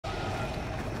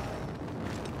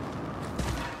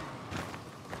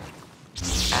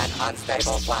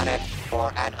unstable planet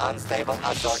for an unstable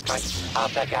assortment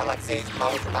of the galaxy's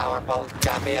most powerful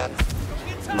champions,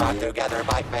 brought together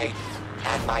by fate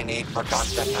and my need for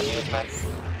constant amusement.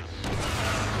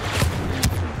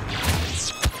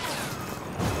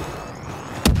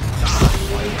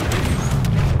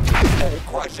 A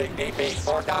crushing defeat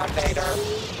for Darth Vader.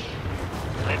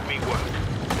 Let me work.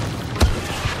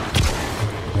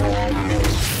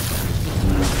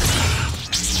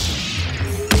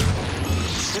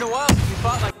 Been a while since we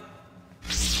fought like...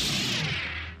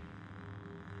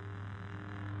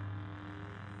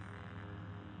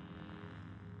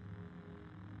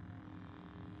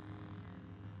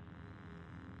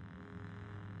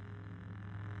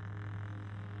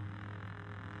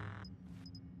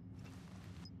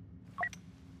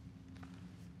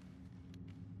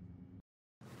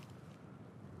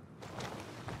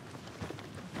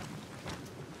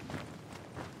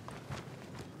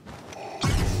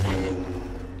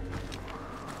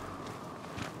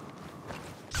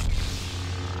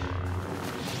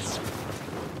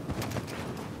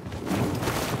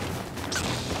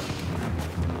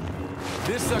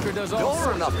 This sucker does all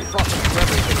sorts enough of trouble for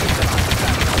everything.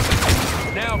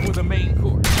 Now for the main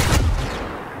course.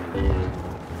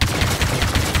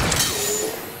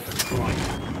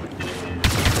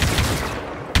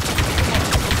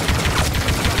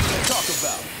 Talk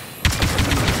about.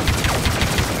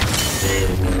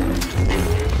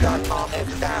 Darth Maul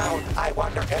is down. I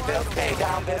wonder if he'll stay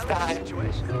down this time.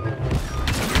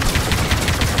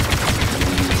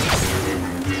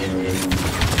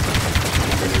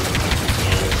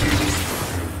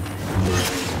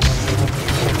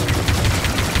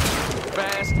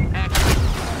 Fast, accurate,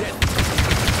 deadly.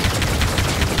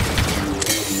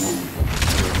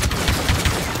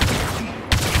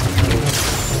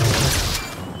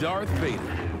 Darth Vader.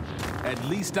 At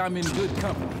least I'm in good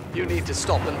company. You need to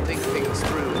stop and think things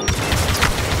through.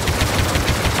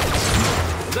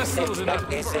 That settles it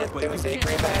up. Is it to seek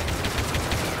revenge?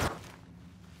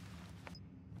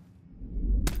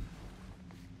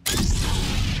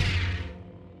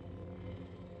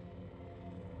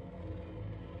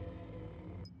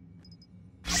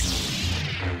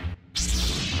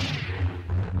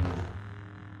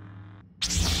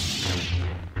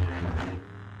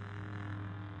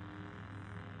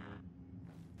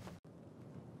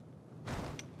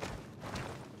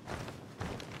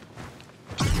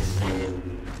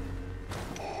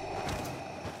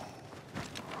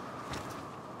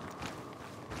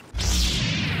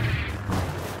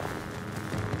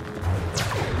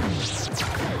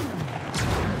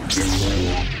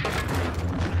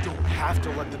 Have to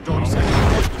let the dark side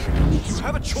out. You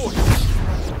have a choice.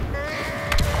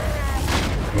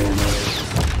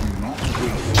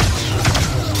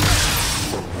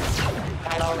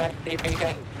 Kylo Ren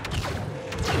defeated.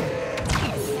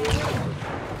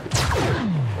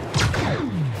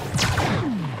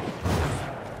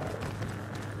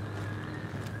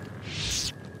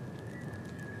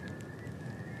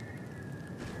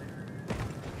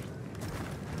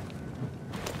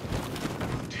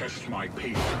 Test my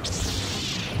patience.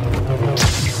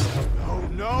 No,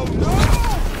 no, no!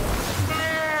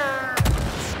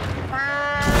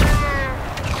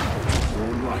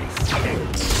 Your life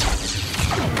ends.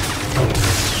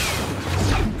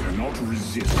 You cannot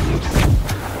resist.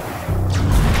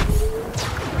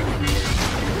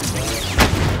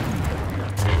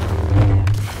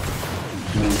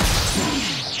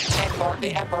 And for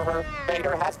the Emperor,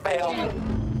 Vader has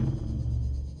failed.